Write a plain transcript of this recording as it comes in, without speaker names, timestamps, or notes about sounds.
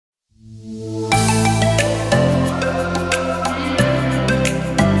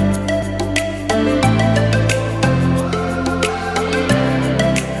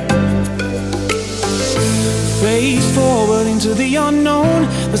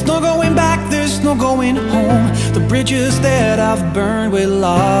There's no going back, there's no going home. The bridges that I've burned will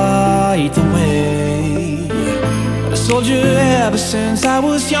light the way. A soldier ever since I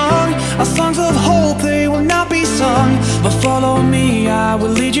was young. Our songs of hope, they will not be sung, but follow me, I will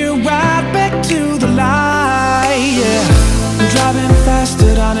lead you right back to the light. Yeah, I'm driving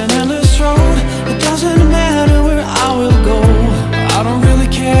faster down an endless road. It doesn't matter where I will go. I don't really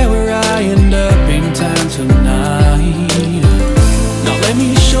care where I end up in time tonight. Now let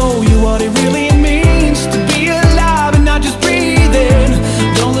me show you what it really means to be alive and not just breathing.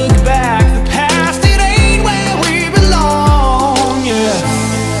 Don't look back, the past, it ain't where we belong. Yeah,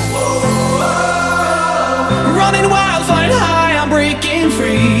 running wild, flying high, I'm breaking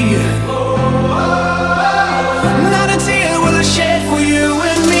free. Not a tear will I shed for you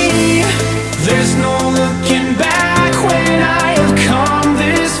and me. There's no looking back when I have come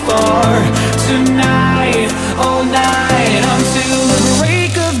this far. Tonight, all night, until the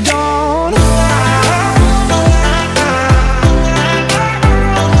break of dawn.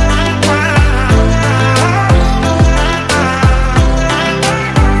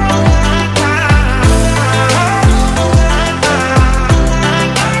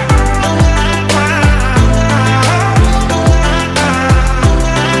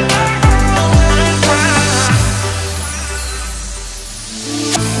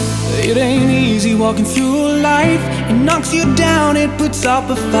 It ain't easy walking through life. It knocks you down, it puts up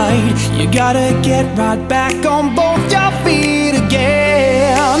a fight. You gotta get right back on both your feet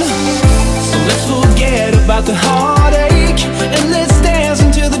again. So let's forget about the heartache and let's dance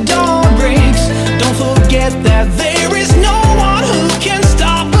until the dawn breaks. Don't forget that there is no